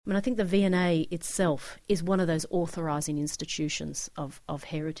mean, I think the V&A itself is one of those authorising institutions of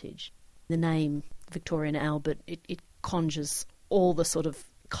heritage. The name Victoria and Albert, it conjures all the sort of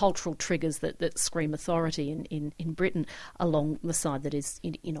cultural triggers that scream authority in Britain, along the side that is,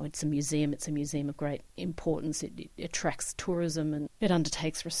 it's a museum of great importance. It attracts tourism and it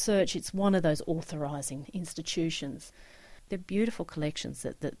undertakes research. It's one of those authorising institutions. They're beautiful collections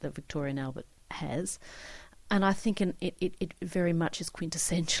that Victoria and Albert has, and I think it very much is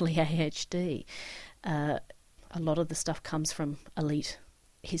quintessentially AHD. A lot of the stuff comes from elite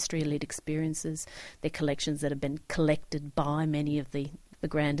history, elite experiences. They're collections that have been collected by many of the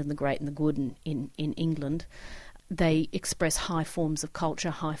grand and the great and the good in England. They express high forms of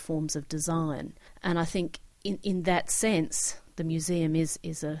culture, high forms of design. And I think in that sense, the museum is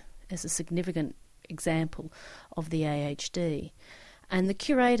a significant example of the AHD. And the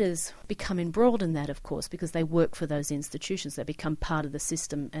curators become embroiled in that, of course, because they work for those institutions. They become part of the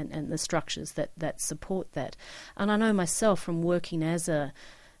system and the structures that support that. And I know myself from working as a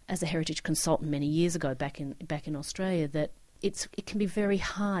heritage consultant many years ago back in Australia that it can be very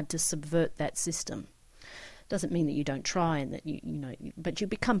hard to subvert that system. Doesn't mean that you don't try and that but you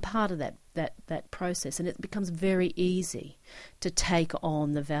become part of that process, and it becomes very easy to take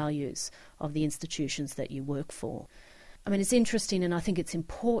on the values of the institutions that you work for. I mean, it's interesting, and I think it's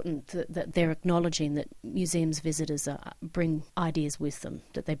important that they're acknowledging that museums visitors bring ideas with them,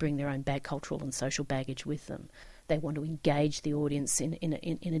 that they bring their own cultural and social baggage with them. They want to engage the audience in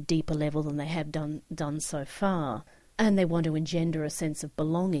a deeper level than they have done so far. And they want to engender a sense of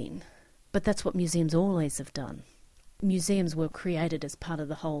belonging. But that's what museums always have done. Museums were created as part of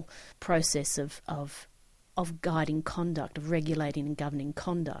the whole process of guiding conduct, of regulating and governing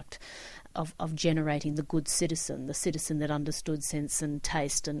conduct, of generating the good citizen, the citizen that understood sense and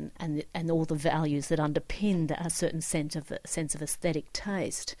taste and all the values that underpinned a certain sense of aesthetic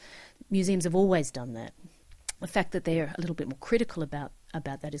taste. Museums have always done that. The fact that they're a little bit more critical about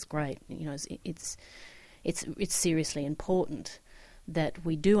that is great. It's seriously important that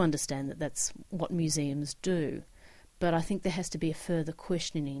we do understand that that's what museums do. But I think there has to be a further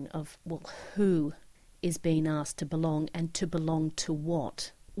questioning of, well, who is being asked to belong, and to belong to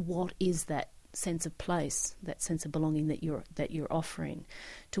what? What is that sense of place, that sense of belonging that you're offering?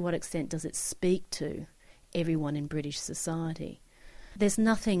 To what extent does it speak to everyone in British society? There's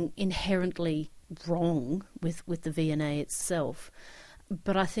nothing inherently wrong with the V&A itself,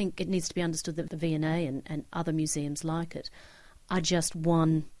 but I think it needs to be understood that the V&A and other museums like it are just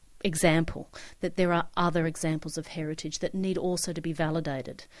one example, that there are other examples of heritage that need also to be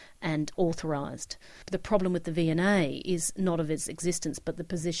validated and authorised. The problem with the V&A is not of its existence, but the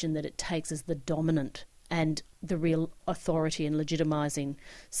position that it takes as the dominant and the real authority and legitimising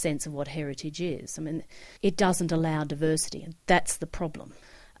sense of what heritage is. I mean, it doesn't allow diversity, and that's the problem.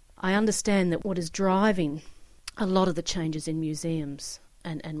 I understand that what is driving a lot of the changes in museums,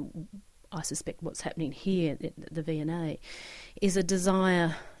 and I suspect what's happening here at the V&A, is a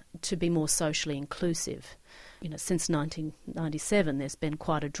desire to be more socially inclusive. Since 1997, there's been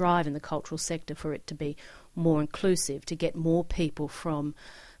quite a drive in the cultural sector for it to be more inclusive, to get more people from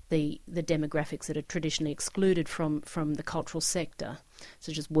the demographics that are traditionally excluded from the cultural sector,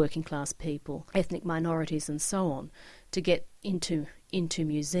 such as working class people, ethnic minorities and so on, to get into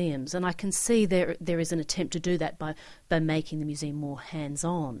museums. And I can see there is an attempt to do that by making the museum more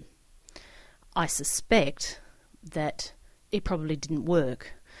hands-on. I suspect that it probably didn't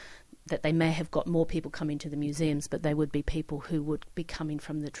work, that they may have got more people coming to the museums, but they would be people who would be coming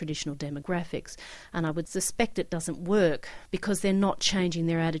from the traditional demographics. And I would suspect it doesn't work because they're not changing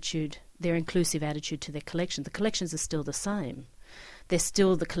their attitude, their inclusive attitude to their collection. The collections are still the same. They're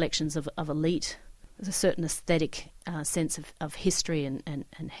still the collections of elite. There's a certain aesthetic sense of history and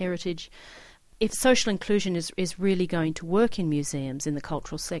heritage. If social inclusion is really going to work in museums, in the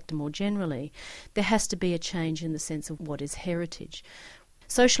cultural sector more generally, there has to be a change in the sense of what is heritage.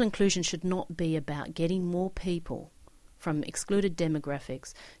 Social inclusion should not be about getting more people from excluded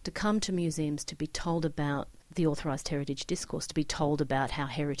demographics to come to museums to be told about the authorised heritage discourse, to be told about how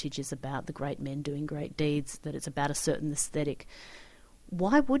heritage is about the great men doing great deeds, that it's about a certain aesthetic.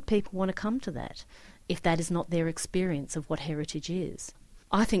 Why would people want to come to that if that is not their experience of what heritage is?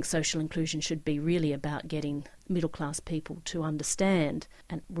 I think social inclusion should be really about getting middle-class people to understand,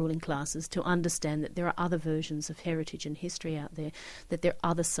 and ruling classes to understand, that there are other versions of heritage and history out there, that there are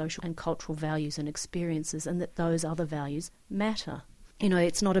other social and cultural values and experiences, and that those other values matter.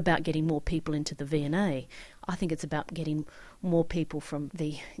 It's not about getting more people into the V&A. I think it's about getting more people from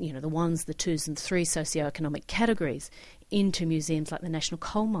the 1s, the 2s and 3 socioeconomic categories into museums like the National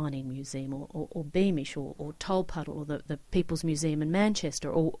Coal Mining Museum or Beamish or Tolpuddle or the People's Museum in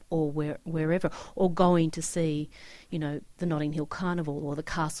Manchester or wherever, or going to see, the Notting Hill Carnival or the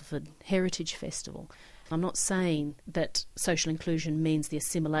Castleford Heritage Festival. I'm not saying that social inclusion means the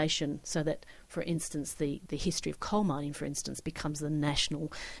assimilation so that, for instance, the history of coal mining, for instance, becomes the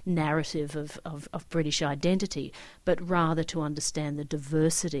national narrative of British identity, but rather to understand the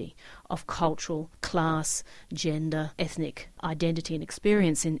diversity of cultural, class, gender, ethnic identity and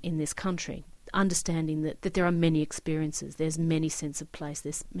experience in this country. Understanding that there are many experiences, there's many sense of place,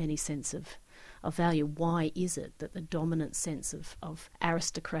 there's many sense of value. Why is it that the dominant sense of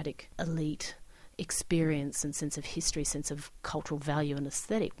aristocratic elite experience and sense of history, sense of cultural value and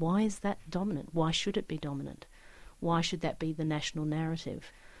aesthetic, why is that dominant? Why should it be dominant? Why should that be the national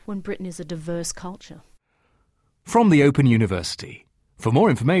narrative when Britain is a diverse culture? From the Open University. For more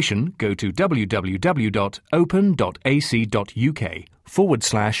information, go to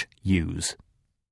www.open.ac.uk/use.